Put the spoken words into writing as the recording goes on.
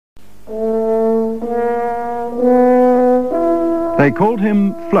They called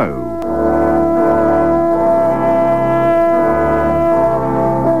him Flo.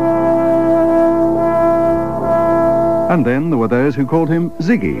 And then there were those who called him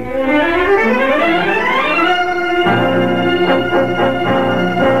Ziggy.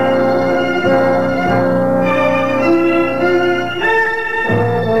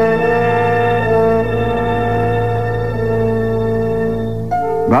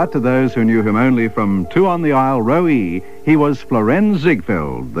 But to those who knew him only from Two on the Isle, Row E, he was Florenz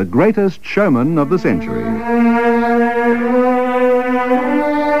Ziegfeld, the greatest showman of the century.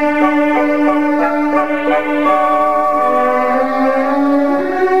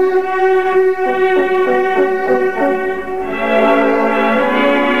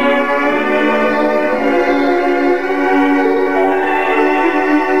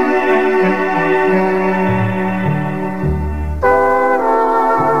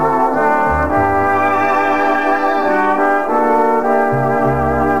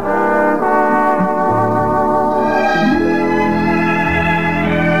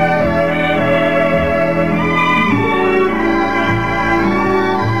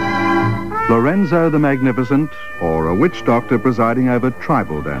 Lorenzo the Magnificent, or a witch doctor presiding over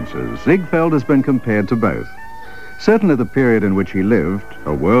tribal dances, Ziegfeld has been compared to both. Certainly the period in which he lived,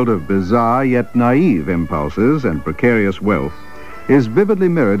 a world of bizarre yet naive impulses and precarious wealth, is vividly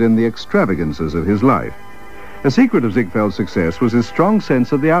mirrored in the extravagances of his life. A secret of Ziegfeld's success was his strong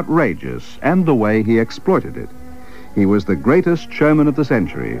sense of the outrageous and the way he exploited it. He was the greatest showman of the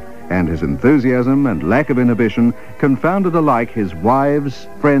century, and his enthusiasm and lack of inhibition confounded alike his wives,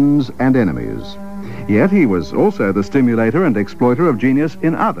 friends, and enemies. Yet he was also the stimulator and exploiter of genius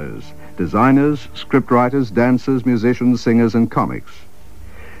in others: designers, scriptwriters, dancers, musicians, singers, and comics.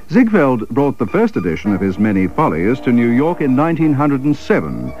 Ziegfeld brought the first edition of his many follies to New York in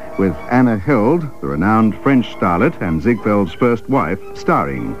 1907, with Anna Held, the renowned French starlet and Ziegfeld's first wife,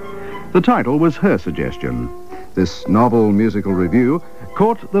 starring. The title was her suggestion. This novel musical revue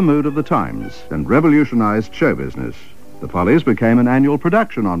caught the mood of the times and revolutionized show business. The Follies became an annual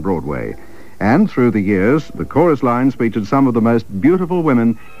production on Broadway, and through the years, the chorus lines featured some of the most beautiful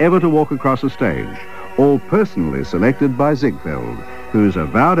women ever to walk across a stage, all personally selected by Ziegfeld, whose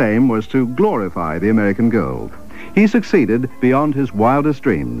avowed aim was to glorify the American girl. He succeeded beyond his wildest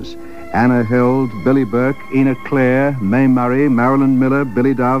dreams. Anna Held, Billie Burke, Ina Claire, Mae Murray, Marilyn Miller,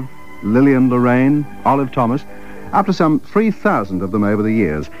 Billy Dove, Lillian Lorraine, Olive Thomas, up to some 3,000 of them over the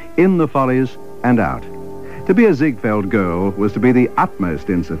years, in the Follies and out. To be a Ziegfeld girl was to be the utmost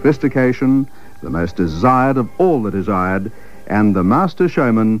in sophistication, the most desired of all the desired, and the master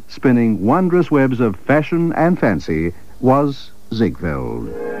showman spinning wondrous webs of fashion and fancy was Ziegfeld.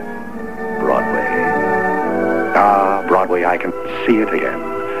 Broadway. Ah, Broadway, I can see it again.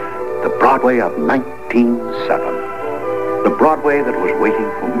 The Broadway of 1907. The Broadway that was waiting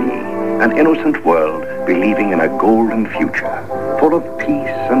for me, an innocent world believing in a golden future, full of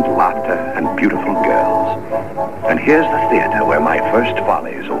peace and laughter and beautiful girls. And here's the theater where my first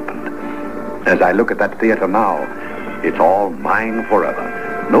Follies opened. As I look at that theater now, it's all mine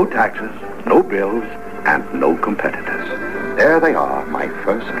forever. No taxes, no bills, and no competitors. There they are, my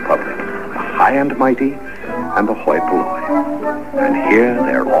first public, the high and mighty and the hoi polloi. And here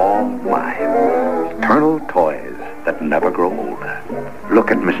they're all mine, eternal toys that never grow older.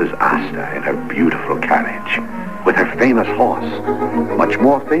 Look at Mrs. Astor in her beautiful carriage, with her famous horse, much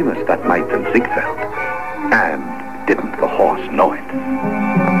more famous that night than Ziegfeld. And didn't the horse know it?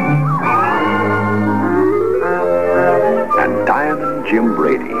 And Diamond Jim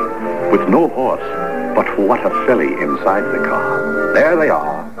Brady, with no horse, but what a filly inside the car. There they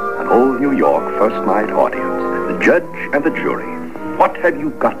are, an old New York first night audience, the judge and the jury. What have you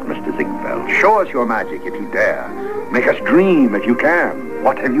got, Mr. Ziegfeld? Show us your magic if you dare. Make us dream if you can.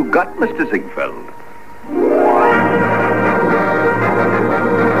 What have you got, Mr. Ziegfeld?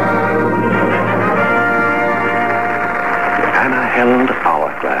 Anna Held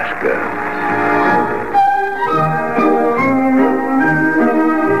Hourglass Girls.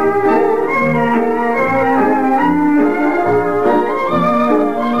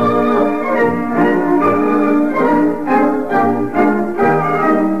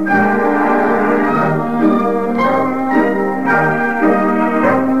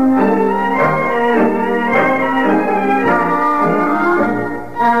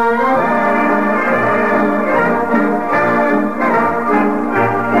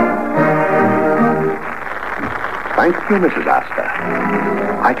 Thank you, Mrs. Astor.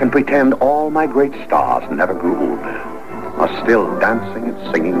 I can pretend all my great stars never grew older, are still dancing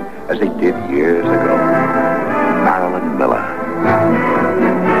and singing as they did years ago. Marilyn Miller.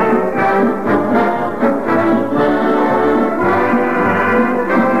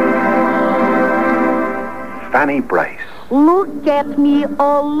 Fanny Brice. Look at me,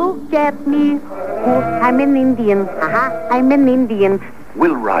 oh, look at me. Oh, I'm an Indian. I'm an Indian.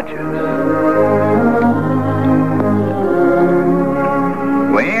 Will Rogers.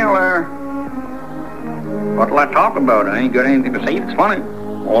 Well, what'll I talk about? I ain't got anything to say that's funny.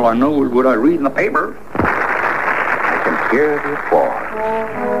 All I know is what I read in the paper. I can hear the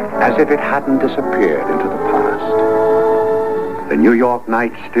applause, as if it hadn't disappeared into the past. The New York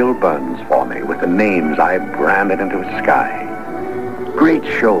night still burns for me with the names I've branded into the sky. Great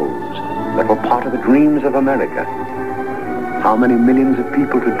shows that were part of the dreams of America. How many millions of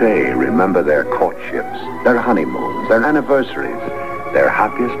people today remember their courtships, their honeymoons, their anniversaries, their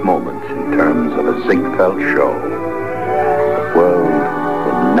happiest moments in terms of a Ziegfeld show? The world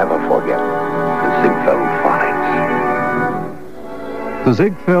will never forget the Ziegfeld Follies. The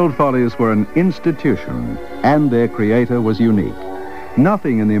Ziegfeld Follies were an institution, and their creator was unique.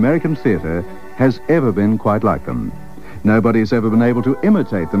 Nothing in the American theater has ever been quite like them. Nobody's ever been able to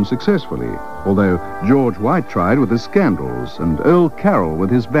imitate them successfully, although George White tried with his scandals and Earl Carroll with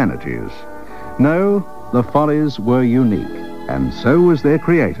his vanities. No, the Follies were unique, and so was their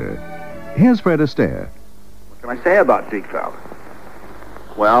creator. Here's Fred Astaire. What can I say about Ziegfeld?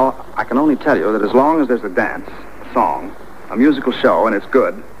 Well, I can only tell you that as long as there's a dance, a song, a musical show, and it's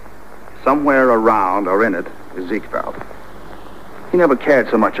good, somewhere around or in it is Ziegfeld. He never cared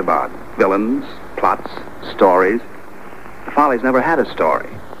so much about villains, plots, stories. The Follies never had a story.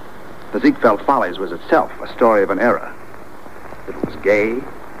 The Ziegfeld Follies was itself a story of an era. It was gay,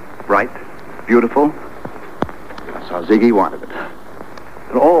 bright, beautiful. That's how Ziggy wanted it.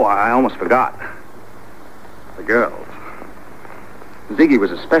 But, oh, I almost forgot. The girls. Ziggy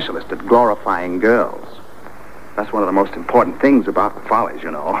was a specialist at glorifying girls. That's one of the most important things about the Follies,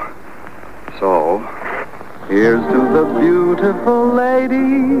 you know. So, here's to the beautiful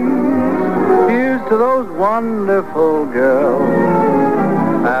ladies. Here's to those wonderful girls.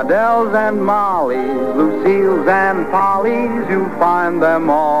 Adele's and Molly's, Lucille's and Polly's. You find them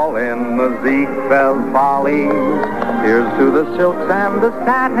all in the Ziegfeld Follies. Here's to the silks and the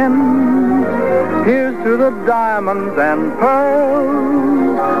satins. Here's to the diamonds and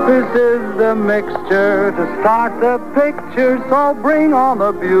pearls. This is the mixture to start the picture, so bring on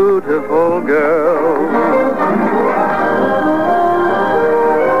the beautiful girls.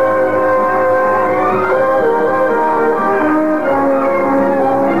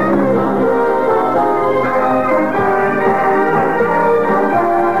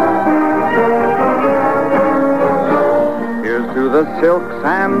 The silks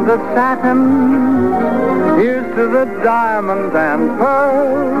and the satin, here's to the diamonds and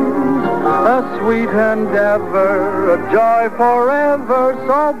pearls, a sweet endeavor, a joy forever,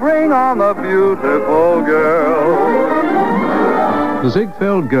 so bring on the beautiful girls. The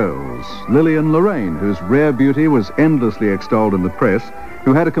Ziegfeld Girls, Lillian Lorraine, whose rare beauty was endlessly extolled in the press,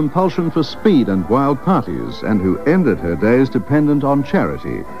 who had a compulsion for speed and wild parties, and who ended her days dependent on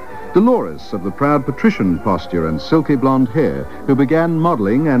charity. Dolores, of the proud patrician posture and silky blonde hair, who began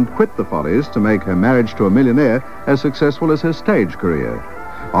modeling and quit the Follies to make her marriage to a millionaire as successful as her stage career.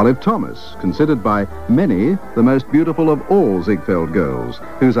 Olive Thomas, considered by many the most beautiful of all Ziegfeld girls,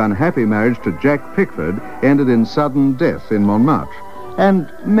 whose unhappy marriage to Jack Pickford ended in sudden death in Montmartre. And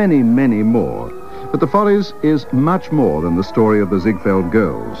many, many more. But the Follies is much more than the story of the Ziegfeld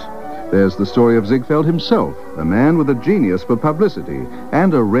girls. There's the story of Ziegfeld himself, a man with a genius for publicity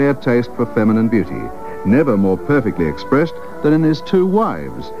and a rare taste for feminine beauty, never more perfectly expressed than in his two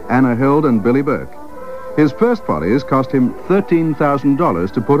wives, Anna Hild and Billie Burke. His first Follies cost him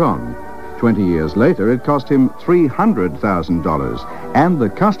 $13,000 to put on. 20 years later, it cost him $300,000, and the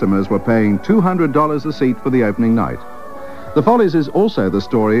customers were paying $200 a seat for the opening night. The Follies is also the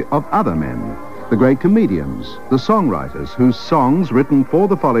story of other men, the great comedians, the songwriters whose songs written for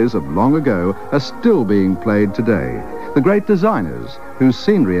the Follies of long ago are still being played today, the great designers whose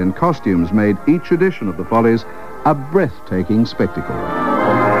scenery and costumes made each edition of the Follies a breathtaking spectacle.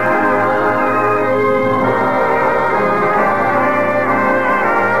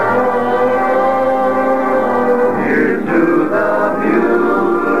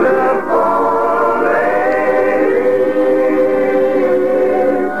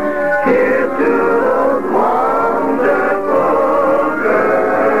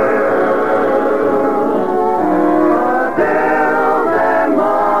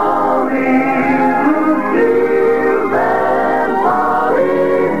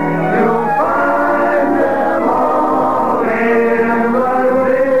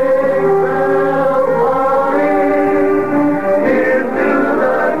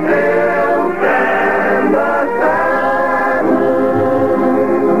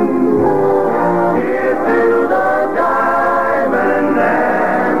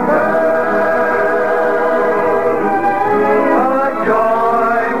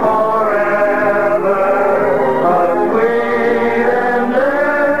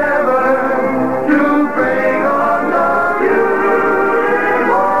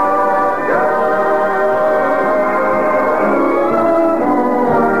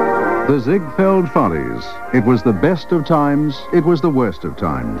 The Ziegfeld Follies. It was the best of times, it was the worst of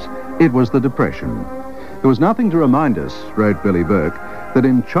times. It was the Depression. There was nothing to remind us, wrote Billy Burke, that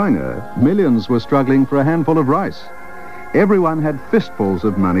in China, millions were struggling for a handful of rice. Everyone had fistfuls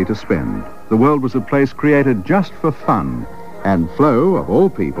of money to spend. The world was a place created just for fun, and Flo, of all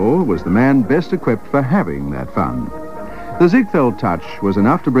people, was the man best equipped for having that fun. The Ziegfeld touch was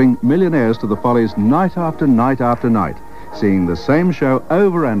enough to bring millionaires to the Follies night after night after night, seeing the same show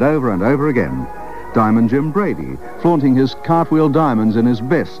over and over and over again. Diamond Jim Brady, flaunting his cartwheel diamonds in his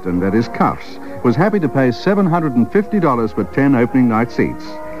vest and at his cuffs, was happy to pay $750 for 10 opening night seats.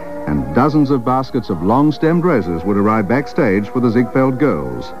 And dozens of baskets of long-stemmed roses would arrive backstage for the Ziegfeld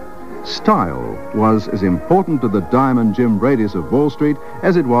Girls. Style was as important to the Diamond Jim Bradys of Wall Street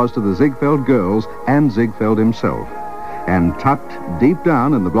as it was to the Ziegfeld Girls and Ziegfeld himself. And tucked deep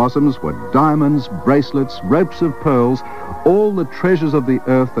down in the blossoms were diamonds, bracelets, ropes of pearls, all the treasures of the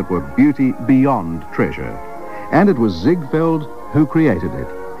earth that were beauty beyond treasure. And it was Ziegfeld who created it.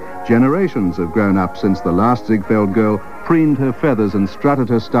 Generations have grown up since the last Ziegfeld girl preened her feathers and strutted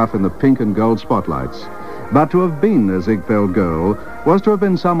her stuff in the pink and gold spotlights. But to have been a Ziegfeld girl was to have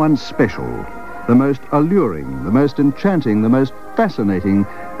been someone special, the most alluring, the most enchanting, the most fascinating,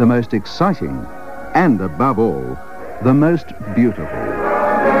 the most exciting, and above all, the most beautiful.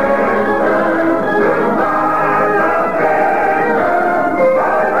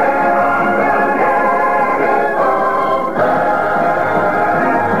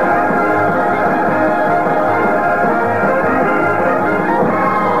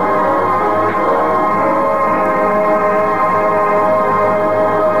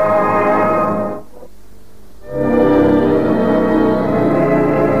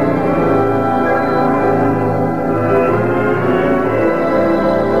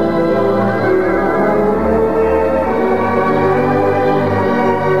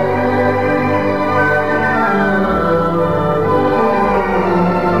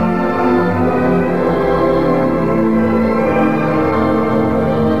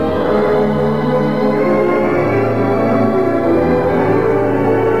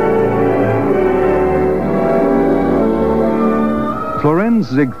 Florenz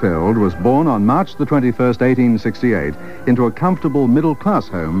Ziegfeld was born on March the 21st, 1868, into a comfortable middle-class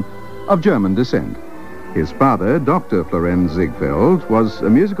home of German descent. His father, Dr. Florenz Ziegfeld, was a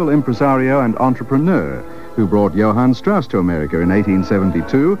musical impresario and entrepreneur who brought Johann Strauss to America in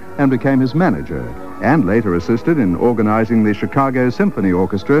 1872 and became his manager, and later assisted in organizing the Chicago Symphony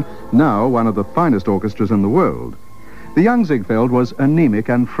Orchestra, now one of the finest orchestras in the world. The young Ziegfeld was anemic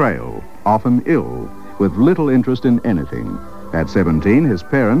and frail, often ill, with little interest in anything. At 17, his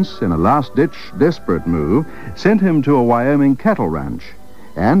parents, in a last-ditch, desperate move, sent him to a Wyoming cattle ranch.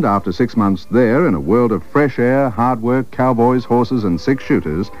 And after 6 months there, in a world of fresh air, hard work, cowboys, horses, and 6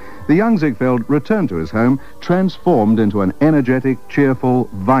 shooters, the young Ziegfeld returned to his home, transformed into an energetic, cheerful,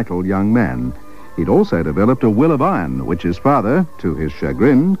 vital young man. He'd also developed a will of iron, which his father, to his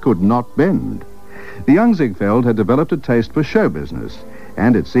chagrin, could not bend. The young Ziegfeld had developed a taste for show business,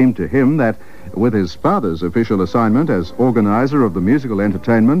 and it seemed to him that, with his father's official assignment as organizer of the musical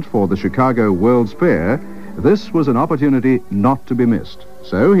entertainment for the Chicago World's Fair, this was an opportunity not to be missed.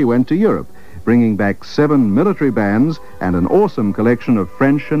 So he went to Europe, bringing back 7 military bands and an awesome collection of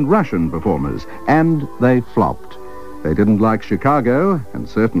French and Russian performers, and they flopped. They didn't like Chicago, and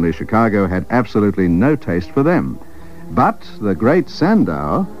certainly Chicago had absolutely no taste for them. But the great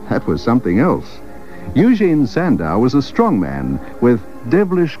Sandow, that was something else. Eugen Sandow was a strong man with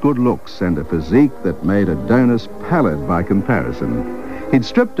devilish good looks and a physique that made Adonis pallid by comparison. He'd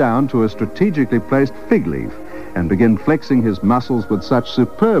strip down to a strategically placed fig leaf and begin flexing his muscles with such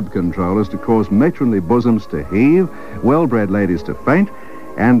superb control as to cause matronly bosoms to heave, well-bred ladies to faint,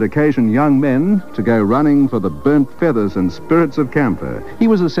 and occasion young men to go running for the burnt feathers and spirits of camphor. He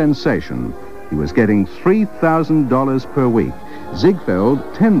was a sensation. He was getting $3,000 per week.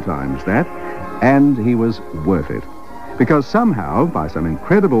 Ziegfeld 10 times that, and he was worth it. Because somehow, by some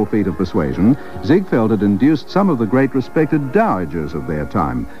incredible feat of persuasion, Ziegfeld had induced some of the great respected dowagers of their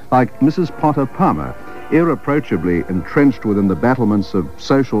time, like Mrs. Potter Palmer, irreproachably entrenched within the battlements of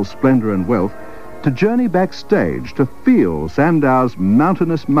social splendor and wealth, to journey backstage to feel Sandow's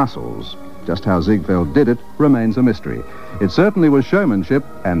mountainous muscles. Just how Ziegfeld did it remains a mystery. It certainly was showmanship,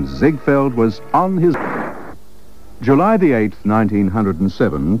 and Ziegfeld was on his... July the 8th,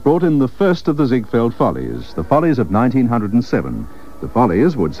 1907, brought in the first of the Ziegfeld Follies, the Follies of 1907. The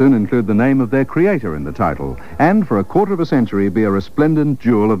Follies would soon include the name of their creator in the title, and for a quarter of a century be a resplendent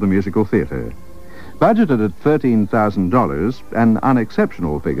jewel of the musical theater. Budgeted at $13,000, an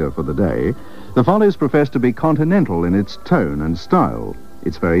unexceptional figure for the day, the Follies professed to be continental in its tone and style.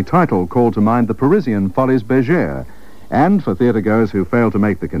 its very title called to mind the Parisian Folies Bergère, and for theatre-goers who failed to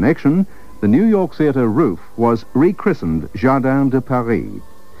make the connection, the New York theatre roof was rechristened Jardin de Paris.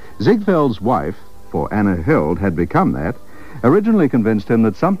 Ziegfeld's wife, for Anna Held had become that, originally convinced him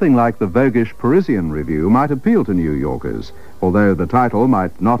that something like the voguish Parisian revue might appeal to New Yorkers, although the title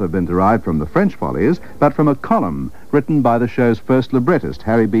might not have been derived from the French Follies, but from a column written by the show's first librettist,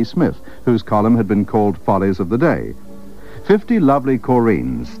 Harry B. Smith, whose column had been called Follies of the Day. 50 lovely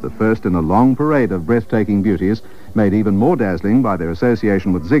Corinnes, the first in a long parade of breathtaking beauties, made even more dazzling by their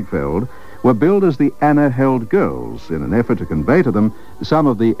association with Ziegfeld, were billed as the Anna Held Girls in an effort to convey to them some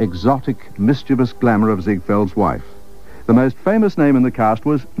of the exotic, mischievous glamour of Ziegfeld's wife. The most famous name in the cast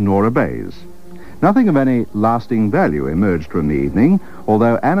was Nora Bayes. Nothing of any lasting value emerged from the evening,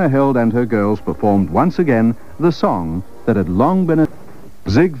 although Anna Held and her girls performed once again the song that had long been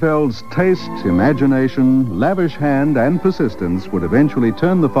Ziegfeld's taste, imagination, lavish hand, and persistence would eventually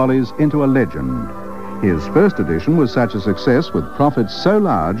turn the Follies into a legend. His first edition was such a success, with profits so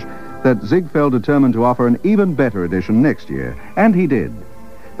large, that Ziegfeld determined to offer an even better edition next year, and he did.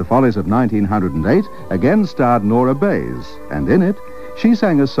 The Follies of 1908 again starred Nora Bayes, and in it, she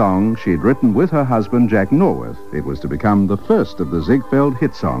sang a song she'd written with her husband, Jack Norworth. It was to become the first of the Ziegfeld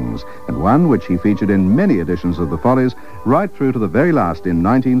hit songs, and one which he featured in many editions of the Follies, right through to the very last in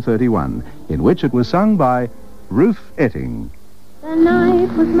 1931, in which it was sung by Ruth Etting. The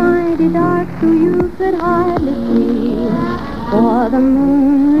night was mighty dark, so you could hardly see, for the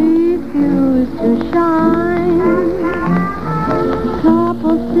moon refused to shine.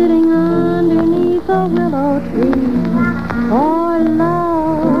 Couples sitting underneath a willow tree, for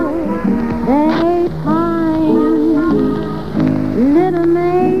love they pine. Little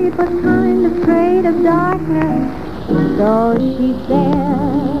maid was kind of afraid of darkness, so she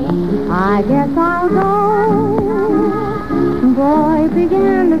said, I guess I'll go. Boy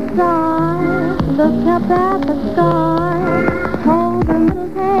began to sigh, looked up at the sky, told a little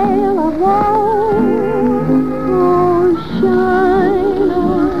tale of woe. Oh,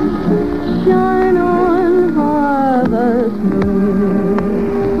 shine on, harvest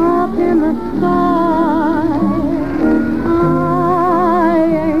moon, up in the sky. I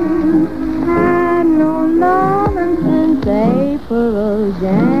ain't had no lovin' since April,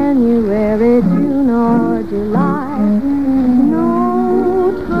 January, June, or July.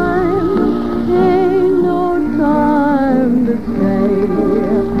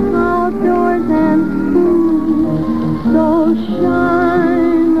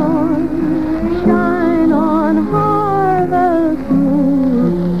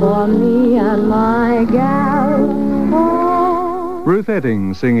 Ruth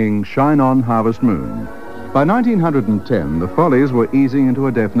Etting singing Shine On Harvest Moon. By 1910, the Follies were easing into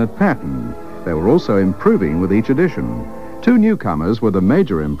a definite pattern. They were also improving with each edition. Two newcomers were the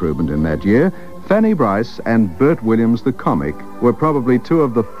major improvement in that year. Fanny Brice and Bert Williams the comic were probably two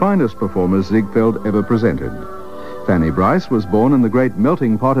of the finest performers Ziegfeld ever presented. Fanny Brice was born in the great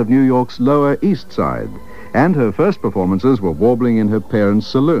melting pot of New York's Lower East Side, and her first performances were warbling in her parents'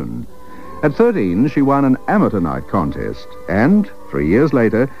 saloon. At 13, she won an amateur night contest, and 3 years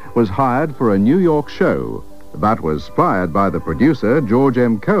later was hired for a New York show, but was fired by the producer, George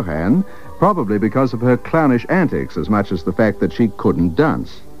M. Cohan, probably because of her clownish antics as much as the fact that she couldn't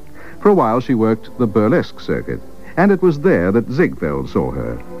dance. For a while she worked the burlesque circuit, and it was there that Ziegfeld saw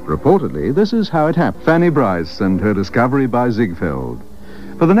her. Reportedly, this is how it happened. Fanny Brice and her discovery by Ziegfeld.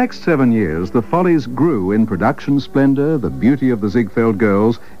 For the next 7 years, the Follies grew in production splendor, the beauty of the Ziegfeld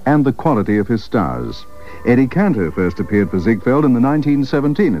Girls, and the quality of his stars. Eddie Cantor first appeared for Ziegfeld in the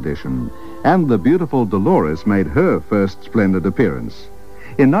 1917 edition, and the beautiful Dolores made her first splendid appearance.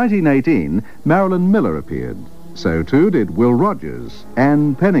 In 1918, Marilyn Miller appeared. So too did Will Rogers,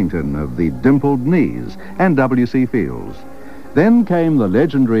 Ann Pennington of the Dimpled Knees, and W.C. Fields. Then came the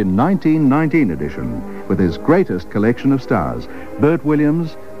legendary 1919 edition, with his greatest collection of stars, Bert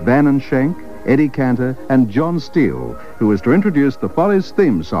Williams, Van and Schenk, Eddie Cantor, and John Steele, who was to introduce the Follies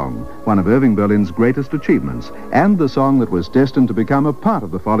theme song, one of Irving Berlin's greatest achievements, and the song that was destined to become a part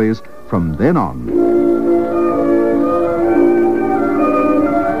of the Follies from then on.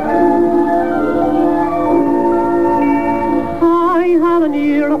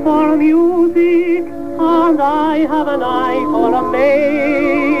 For music, and I have an eye for a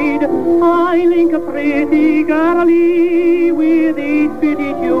maid. I link a pretty girlie with each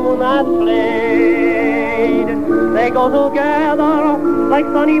pretty tune that's played. They go together like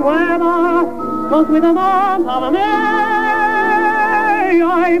sunny weather goes with a month of a May.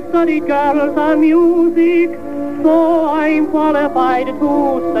 I've studied girls and music, so I'm qualified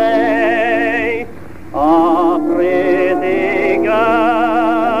to say a pretty girl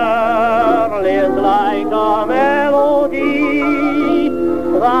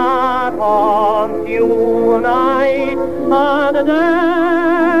and day,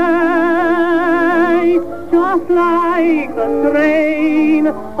 just like the strain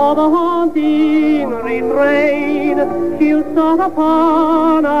of a haunting refrain. She'll start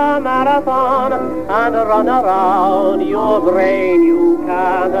upon a marathon and run around your brain. You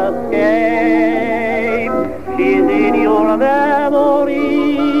can't escape. She's in your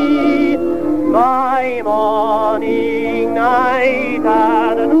memory by morning, night,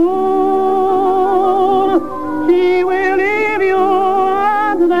 and noon. She will leave you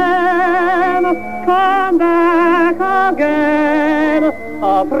and then come back again.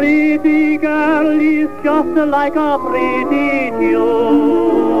 A pretty girl is just like a pretty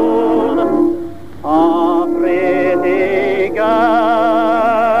tune. A pretty girl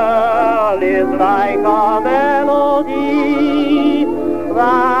is like a melody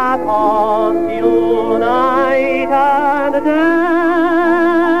that haunts you night and day,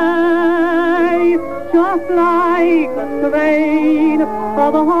 just like the strain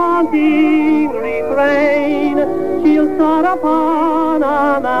of a haunting refrain. She'll start upon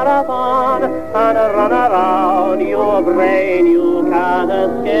a marathon and run around your brain. You can't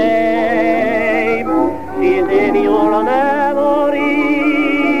escape. She's in your memory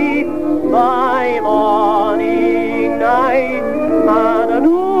by morning, night, and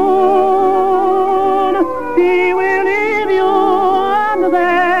noon. She will leave you and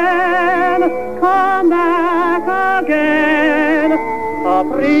then come back again. A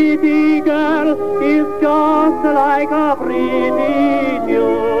pretty girl is just like a pretty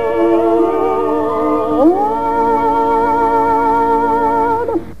tune.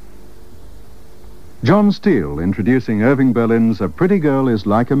 John Steele introducing Irving Berlin's A Pretty Girl is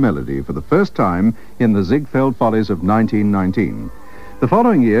Like a Melody for the first time in the Ziegfeld Follies of 1919. The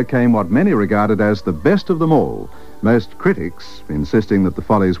following year came what many regarded as the best of them all. Most critics, insisting that the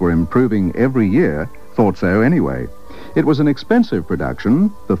Follies were improving every year, thought so anyway. It was an expensive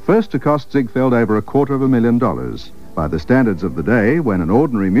production, the first to cost Ziegfeld over $250,000. By the standards of the day, when an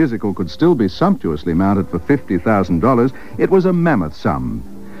ordinary musical could still be sumptuously mounted for $50,000, it was a mammoth sum.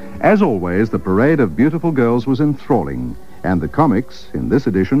 As always, the parade of beautiful girls was enthralling, and the comics, in this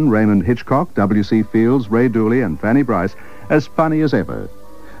edition, Raymond Hitchcock, W.C. Fields, Ray Dooley, and Fanny Brice, as funny as ever.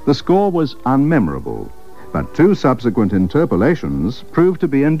 The score was unmemorable, but two subsequent interpolations proved to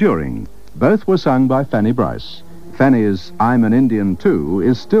be enduring. Both were sung by Fanny Brice. Fanny's I'm an Indian Too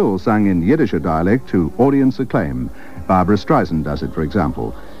is still sung in Yiddish dialect to audience acclaim. Barbara Streisand does it, for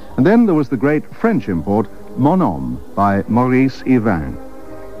example. And then there was the great French import, Mon Homme, by Maurice Ettienne.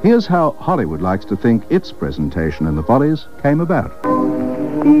 Here's how Hollywood likes to think its presentation in the Follies came about.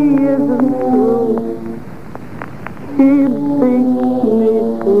 He isn't true. He beats me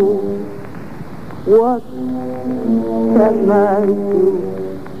too. What can I do?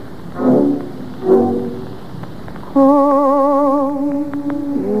 Oh,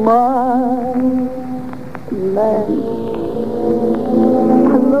 my man,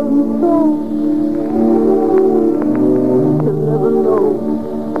 I love you so. You'll never know.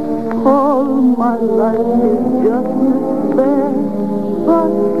 All my life is just despair,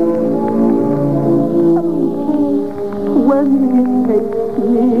 but when he takes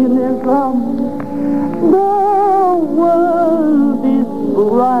me in his arms, the world is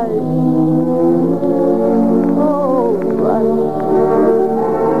bright.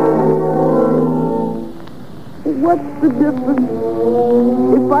 What's the difference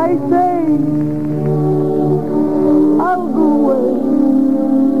if I say I'll go away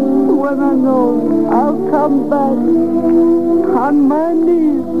when I know I'll come back on my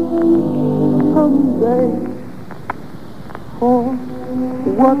knees someday? For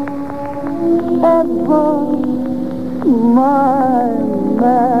whatever my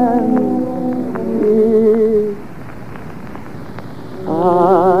man is, I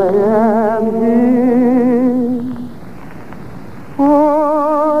am his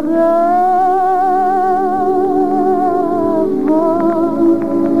forever.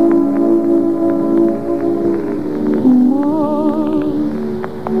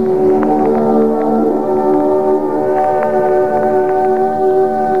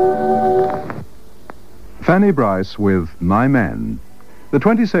 Fanny Brice with My Man. The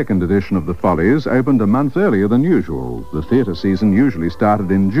 22nd edition of the Follies opened a month earlier than usual. The theatre season usually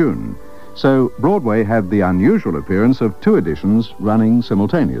started in June. So Broadway had the unusual appearance of two editions running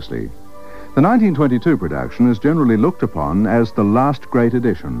simultaneously. The 1922 production is generally looked upon as the last great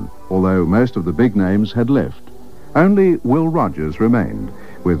edition, although most of the big names had left. Only Will Rogers remained,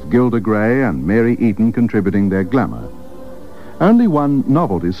 with Gilda Gray and Mary Eaton contributing their glamour. Only one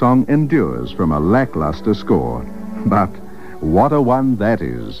novelty song endures from a lackluster score, but what a one that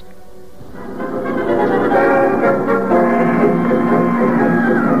is.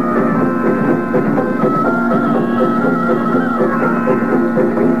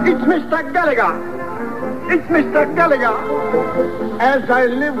 It's Mr. Gallagher. It's Mr. Gallagher. As I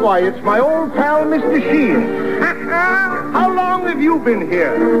live, why, it's my old pal, Mr. Sheen. How long have you been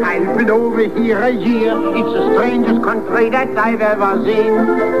here? I've been over here a year. It's the strangest country that I've ever seen.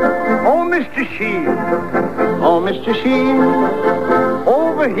 Oh, Mr. Sheen. Oh, Mr. Sheen.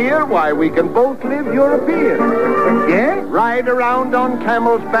 Over here, why, we can both live European. Yeah? Ride around on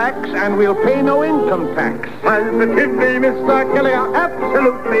camels' backs, and we'll pay no income tax. Positively, Mr. Gallagher.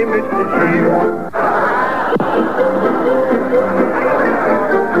 Absolutely, Mr. Sheen.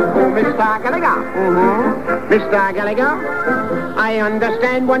 Mr. Gallagher. Mr. Gallagher, I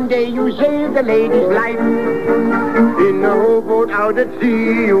understand one day you saved a lady's life. In a rowboat out at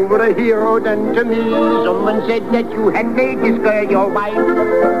sea, you were a hero then to me. Someone said that you had made this girl your wife.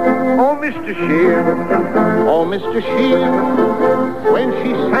 Oh, Mr. Sheen. Oh, Mr. Sheen. When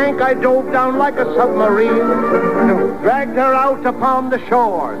she sank, I dove down like a submarine. Dragged her out upon the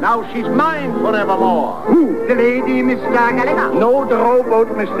shore. Now she's mine forevermore. Who? The lady, Mr. Gallagher? No, the rowboat,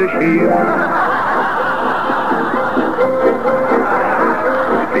 Mr. Sheen.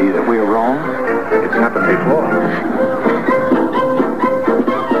 Be that we're wrong. It's happened before.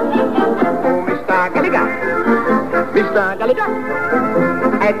 Oh, Mr. Gallagher. Mr. Gallagher.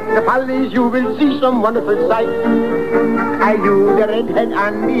 At the Follies you will see some wonderful sights. Are you the redhead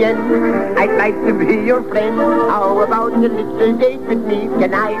on the end? I'd like to be your friend. How about a little date with me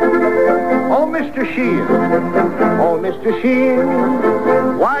tonight? Oh, Mr. Sheen. Oh, Mr.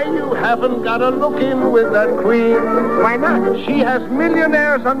 Sheen. Why, you haven't got a look in with that queen. Why not? She has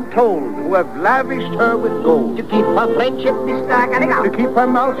millionaires untold who have lavished her with gold. To keep her friendship, Mr. Gallagher. To keep her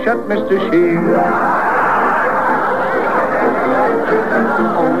mouth shut, Mr. Sheen.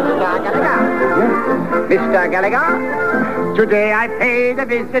 Oh, Mr. Gallagher. Mr. Gallagher, today I paid a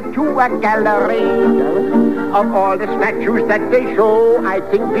visit to a gallery. Of all the statues that they show, I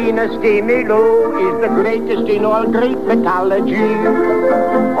think Venus de Milo is the greatest in all Greek mythology.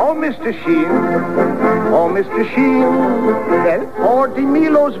 Oh, Mr. Sheen. Oh, Mr. Sheen. Well? For de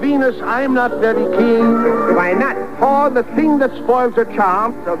Milo's Venus, I'm not very keen. Why not? For the thing that spoils her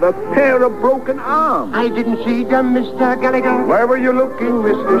charms are the pair of broken arms. I didn't see them, Mr. Gallagher. Where were you looking,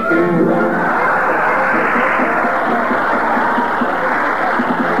 Mr. Sheen?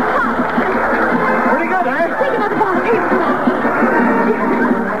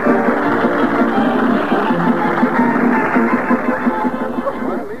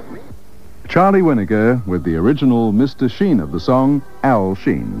 Charlie Winnegar with the original Mr. Sheen of the song, Al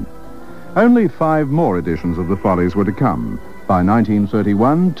Sheen. Only 5 more editions of the Follies were to come. By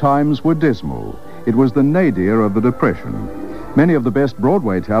 1931, times were dismal. It was the nadir of the Depression. Many of the best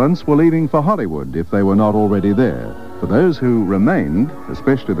Broadway talents were leaving for Hollywood if they were not already there. For those who remained,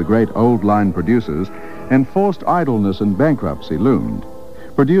 especially the great old-line producers, enforced idleness and bankruptcy loomed.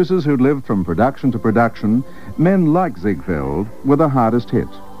 Producers who'd lived from production to production, men like Ziegfeld, were the hardest hit.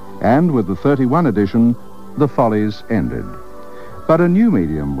 And with the 31 edition, the Follies ended. But a new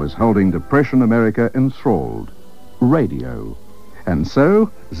medium was holding Depression America enthralled: radio. And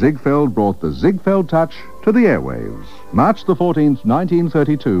so, Ziegfeld brought the Ziegfeld touch to the airwaves. March the 14th,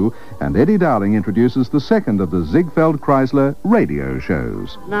 1932, and Eddie Darling introduces the second of the Ziegfeld Chrysler radio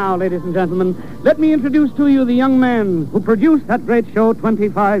shows. Now, ladies and gentlemen, let me introduce to you the young man who produced that great show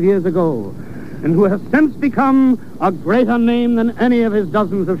 25 years ago, and who has since become a greater name than any of his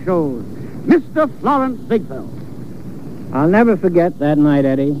dozens of shows, Mr. Florenz Ziegfeld. I'll never forget that night,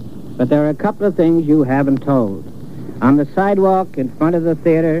 Eddie, but there are a couple of things you haven't told. On the sidewalk in front of the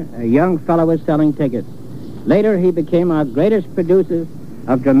theater, a young fellow was selling tickets. Later, he became our greatest producer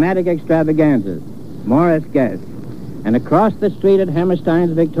of dramatic extravaganzas, Maurice guessed. And across the street at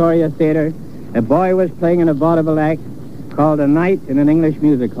Hammerstein's Victoria Theater, a boy was playing an vaudeville act called A Night in an English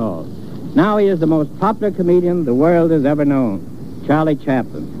Music Hall. Now he is the most popular comedian the world has ever known, Charlie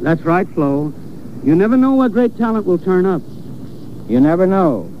Chaplin. That's right, Flo. You never know what great talent will turn up. You never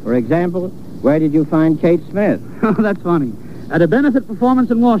know. For example, where did you find Kate Smith? Oh, that's funny. At a benefit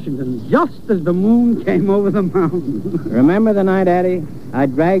performance in Washington, just as the moon came over the mountain. Remember the night, Eddie? I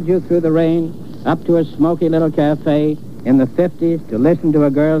dragged you through the rain up to a smoky little cafe in the 50s to listen to a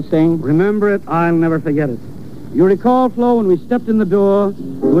girl sing? Remember it? I'll never forget it. You recall, Flo, when we stepped in the door,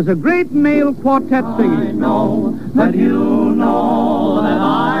 there was a great male quartet singing. I know that you know that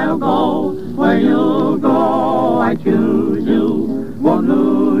I'll go where you go. I choose you, won't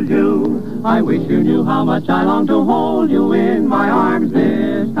lose you. I wish you knew how much I long to hold you in my arms.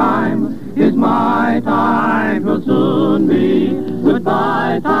 This time is my time. 'Twill soon be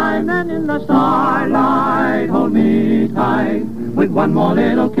goodbye time. And in the starlight, hold me tight. With one more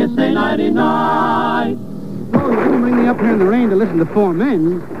little kiss, say nighty-night. Oh, you didn't bring me up here in the rain to listen to 4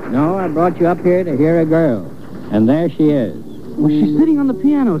 men. No, I brought you up here to hear a girl. And there she is. Well, she's sitting on the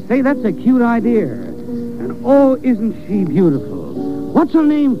piano. Say, that's a cute idea. And oh, isn't she beautiful? What's her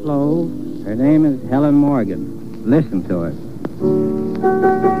name, Flo? Her name is Helen Morgan. Listen to her.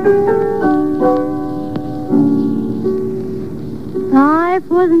 Life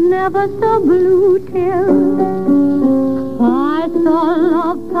was never so blue till I saw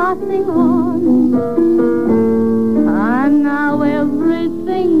love passing on. And now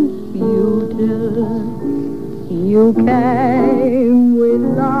everything's futile. You came, we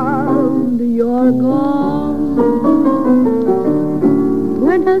loved, you're gone.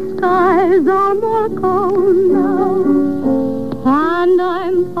 Winter skies are more cold now, and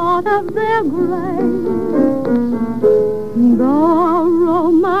I'm part of their gray. Though our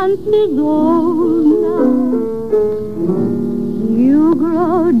romance is old now, you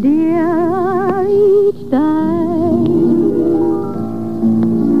grow dearer each day.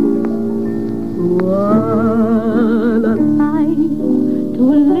 What a life to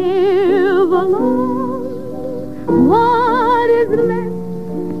live alone. What is left?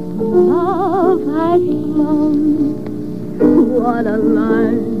 Love has flown. What a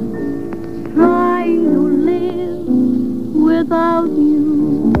life trying to live without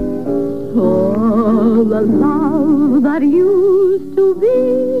you. Oh, the love that used to be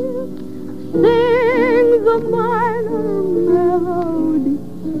sings a minor melody.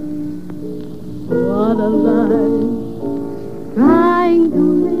 What a life trying to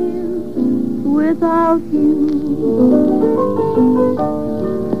live without you.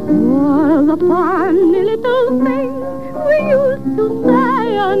 All the funny little things we used to say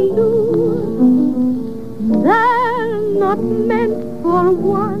and do, they're not meant for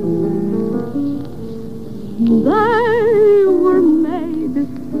one. They were made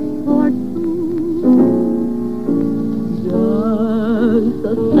for two. Just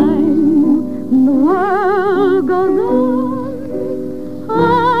the same, the world goes on. I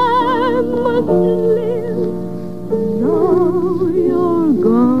must live, though you're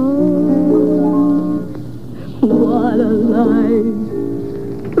gone. What a life,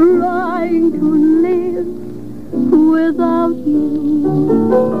 trying to live without you.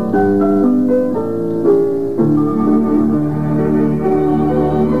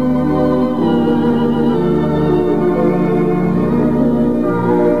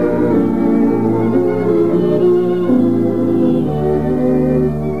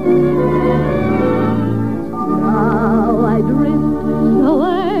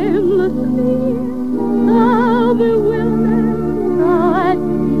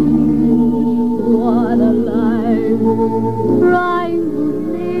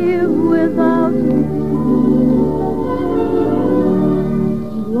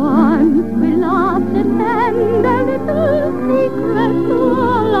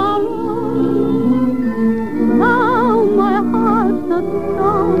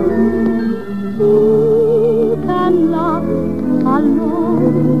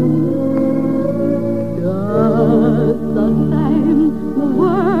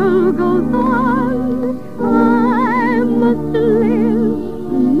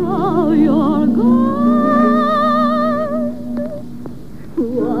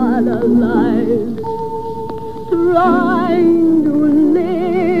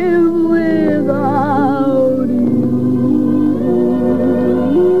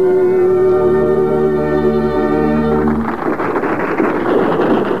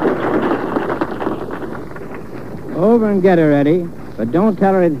 Get her, Eddie, but don't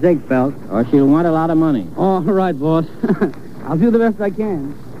tell her it's Ziegfeld, or she'll want a lot of money. All right, boss. I'll do the best I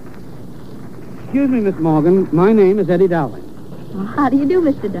can. Excuse me, Miss Morgan. My name is Eddie Dowling. Well, how do you do,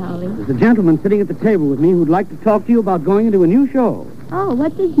 Mr. Dowling? There's a gentleman sitting at the table with me who'd like to talk to you about going into a new show. Oh,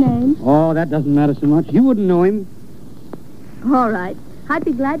 what's his name? Oh, that doesn't matter so much. You wouldn't know him. All right. I'd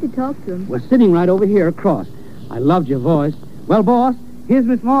be glad to talk to him. We're sitting right over here across. I loved your voice. Well, boss, here's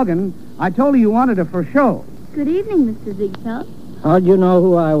Miss Morgan. I told her you wanted her for a show. Good evening, Mr. Ziegfeld. How'd you know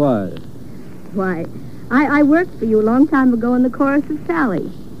who I was? Why, I worked for you a long time ago in the chorus of Sally.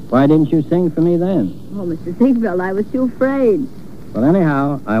 Why didn't you sing for me then? Oh, Mr. Ziegfeld, I was too afraid. Well,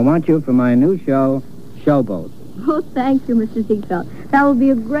 anyhow, I want you for my new show, Showboat. Oh, thank you, Mr. Ziegfeld. That will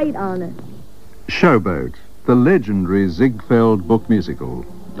be a great honor. Showboat, the legendary Ziegfeld book musical.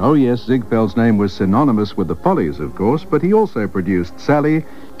 Oh, yes, Ziegfeld's name was synonymous with the Follies, of course, but he also produced Sally,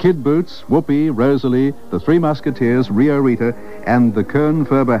 Kid Boots, Whoopi, Rosalie, The Three Musketeers, Rio Rita, and the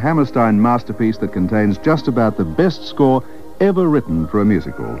Kern-Ferber-Hammerstein masterpiece that contains just about the best score ever written for a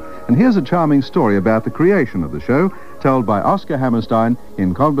musical. And here's a charming story about the creation of the show, told by Oscar Hammerstein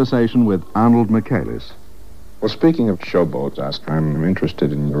in conversation with Arnold Michaelis. Well, speaking of showboats, I'm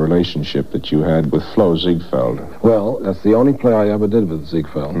interested in the relationship that you had with Flo Ziegfeld. Well, that's the only play I ever did with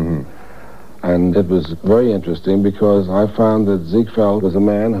Ziegfeld. Mm-hmm. And it was very interesting because I found that Ziegfeld was a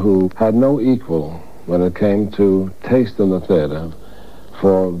man who had no equal when it came to taste in the theater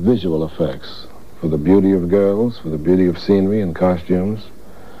for visual effects, for the beauty of girls, for the beauty of scenery and costumes,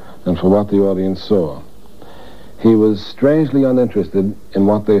 and for what the audience saw. He was strangely uninterested in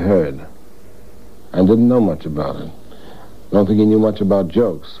what they heard and didn't know much about it. I don't think he knew much about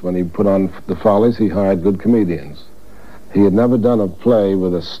jokes. When he put on the Follies, he hired good comedians. He had never done a play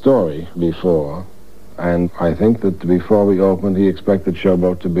with a story before, and I think that before we opened, he expected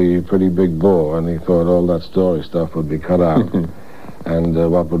Showboat to be a pretty big bore, and he thought all that story stuff would be cut out.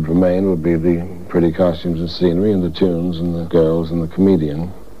 And what would remain would be the pretty costumes and scenery and the tunes and the girls and the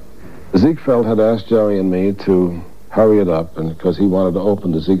comedian. Ziegfeld had asked Jerry and me to hurry it up, and because he wanted to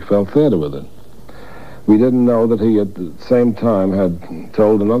open the Ziegfeld Theater with it. We didn't know that he, at the same time, had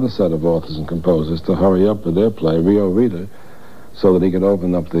told another set of authors and composers to hurry up with their play, Rio Rita, so that he could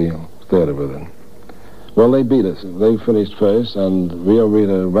open up the theater with it. Well, they beat us. They finished first, and Rio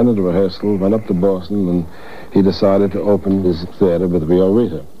Rita went into rehearsal, went up to Boston, and he decided to open his theater with Rio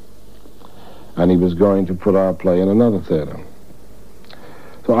Rita. And he was going to put our play in another theater.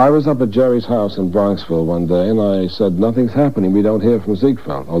 So I was up at Jerry's house in Bronxville one day, and I said, nothing's happening. We don't hear from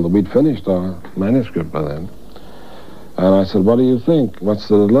Ziegfeld, although we'd finished our manuscript by then. And I said, what do you think? What's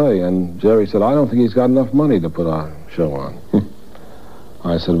the delay? And Jerry said, I don't think he's got enough money to put our show on.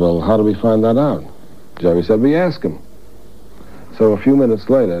 I said, well, how do we find that out? Jerry said, we ask him. So a few minutes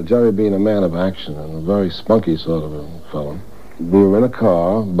later, Jerry being a man of action and a very spunky sort of a fellow, we were in a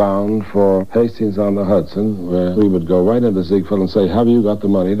car bound for Hastings-on-the-Hudson, where we would go right into Ziegfeld and say, have you got the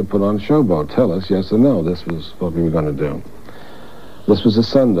money to put on Showboat? Tell us yes or no. This was what we were going to do. This was a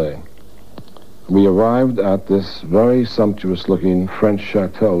Sunday. We arrived at this very sumptuous-looking French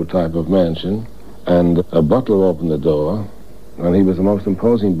chateau type of mansion, and a butler opened the door, and he was the most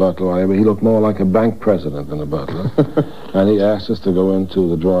imposing butler I ever... He looked more like a bank president than a butler, and he asked us to go into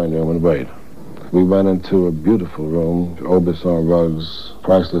the drawing room and wait. We went into a beautiful room, Aubusson rugs,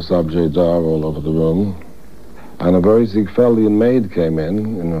 priceless objets d'art all over the room. And a very Ziegfeldian maid came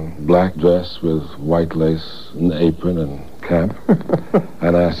in a black dress with white lace and apron and cap,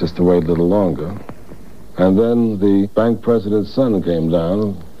 and asked us to wait a little longer. And then the bank president's son came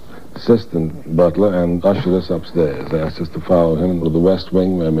down, assistant butler, and ushered us upstairs, asked us to follow him to the West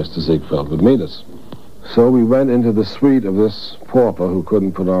Wing where Mr. Ziegfeld would meet us. So we went into the suite of this pauper who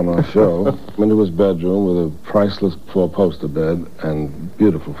couldn't put on our show, into his bedroom with a priceless four-poster bed and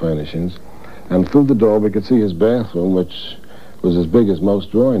beautiful furnishings. And through the door we could see his bathroom, which was as big as most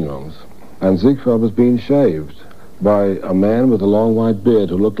drawing rooms. And Ziegfeld was being shaved by a man with a long white beard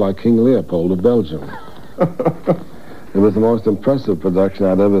who looked like King Leopold of Belgium. It was the most impressive production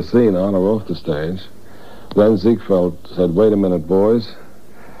I'd ever seen on or off the stage. Then Ziegfeld said, wait a minute, boys.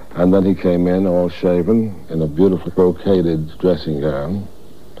 And then he came in all shaven in a beautiful brocaded dressing gown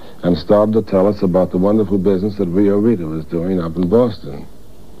and started to tell us about the wonderful business that Rio Rita was doing up in Boston.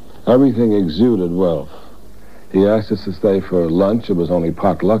 Everything exuded wealth. He asked us to stay for lunch. It was only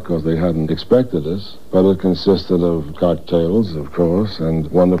potluck because they hadn't expected us, but it consisted of cocktails, of course,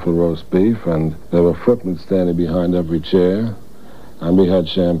 and wonderful roast beef, and there were footmen standing behind every chair, and we had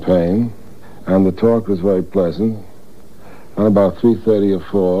champagne, and the talk was very pleasant. And about 3:30 or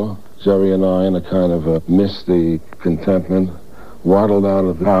 4, Jerry and I, in a kind of a misty contentment, waddled out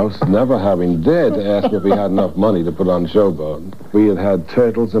of the house, never having dared to ask if we had enough money to put on Showboat. We had had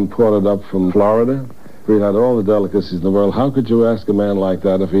turtles imported up from Florida. We had all the delicacies in the world. How could you ask a man like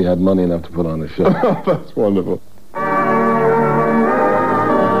that if he had money enough to put on a show? That's wonderful. The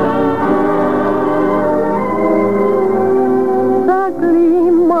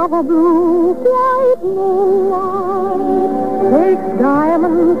gleam of a blue, white moonlight takes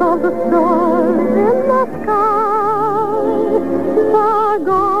diamonds of the stars in the sky. The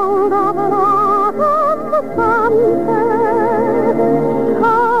gold of an autumn sunset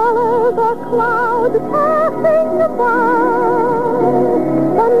colors a cloud passing by.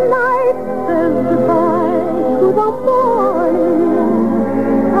 The night says goodbye to the morning,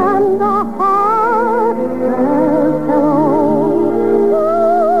 and the heart says hello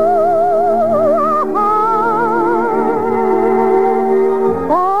to the heart.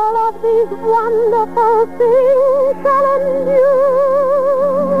 All of these wonderful things shall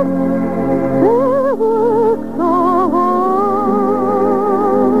endure their works of art.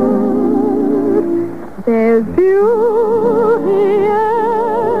 There's beauty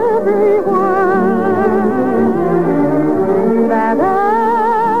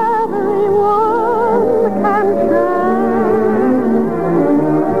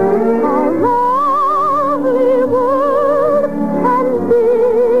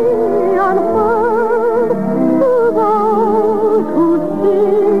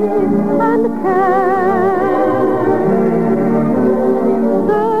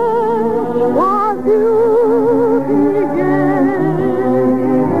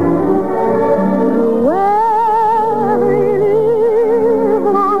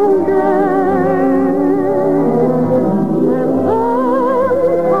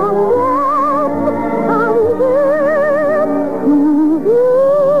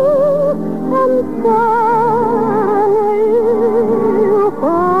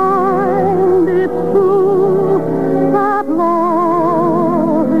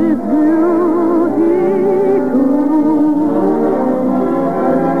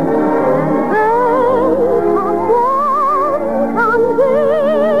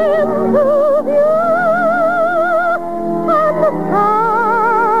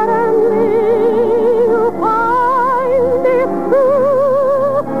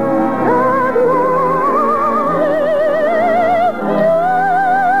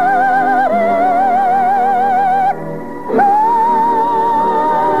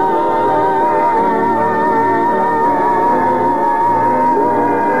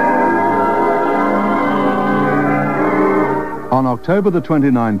October the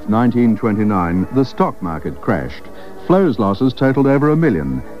 29th, 1929, the stock market crashed. Flo's losses totaled over $1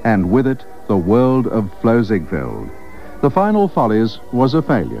 million, and with it, the world of Flo Ziegfeld. The final Follies was a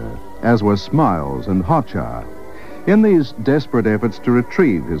failure, as were Smiles and Hotchar. In these desperate efforts to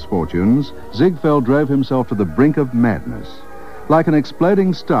retrieve his fortunes, Ziegfeld drove himself to the brink of madness. Like an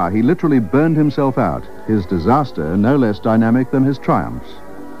exploding star, he literally burned himself out, his disaster no less dynamic than his triumphs.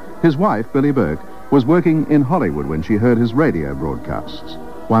 His wife, Billie Burke, was working in Hollywood when she heard his radio broadcasts.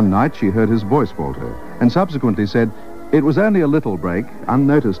 One night she heard his voice falter, and subsequently said, "It was only a little break,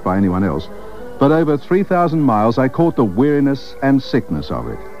 unnoticed by anyone else, but over 3,000 miles I caught the weariness and sickness of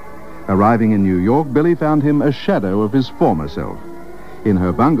it." Arriving in New York, Billie found him a shadow of his former self. In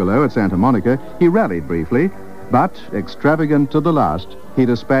her bungalow at Santa Monica, he rallied briefly, but, extravagant to the last, he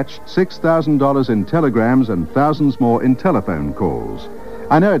dispatched $6,000 in telegrams and thousands more in telephone calls.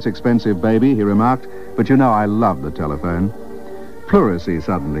 "I know it's expensive, baby," he remarked, "but you know I love the telephone." Pleurisy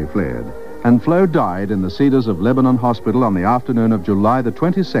suddenly flared, and Flo died in the Cedars of Lebanon Hospital on the afternoon of July the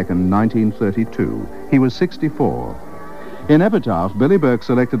 22nd, 1932. He was 64. In epitaph, Billie Burke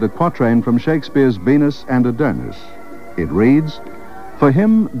selected a quatrain from Shakespeare's Venus and Adonis. It reads, "For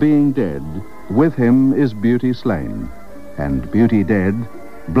him being dead, with him is beauty slain, and beauty dead,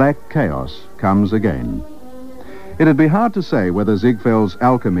 black chaos comes again." It'd be hard to say whether Ziegfeld's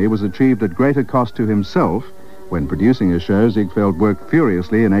alchemy was achieved at greater cost to himself. When producing a show, Ziegfeld worked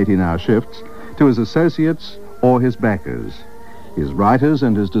furiously in 18-hour shifts, to his associates or his backers. His writers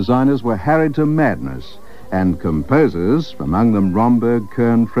and his designers were harried to madness, and composers, among them Romberg,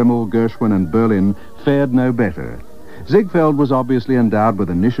 Kern, Frimmel, Gershwin and Berlin, fared no better. Ziegfeld was obviously endowed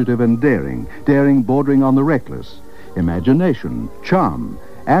with initiative and daring bordering on the reckless, imagination, charm,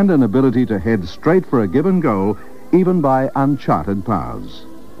 and an ability to head straight for a given goal, even by uncharted paths.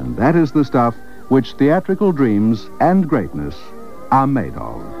 And that is the stuff which theatrical dreams and greatness are made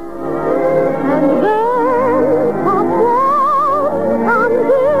of.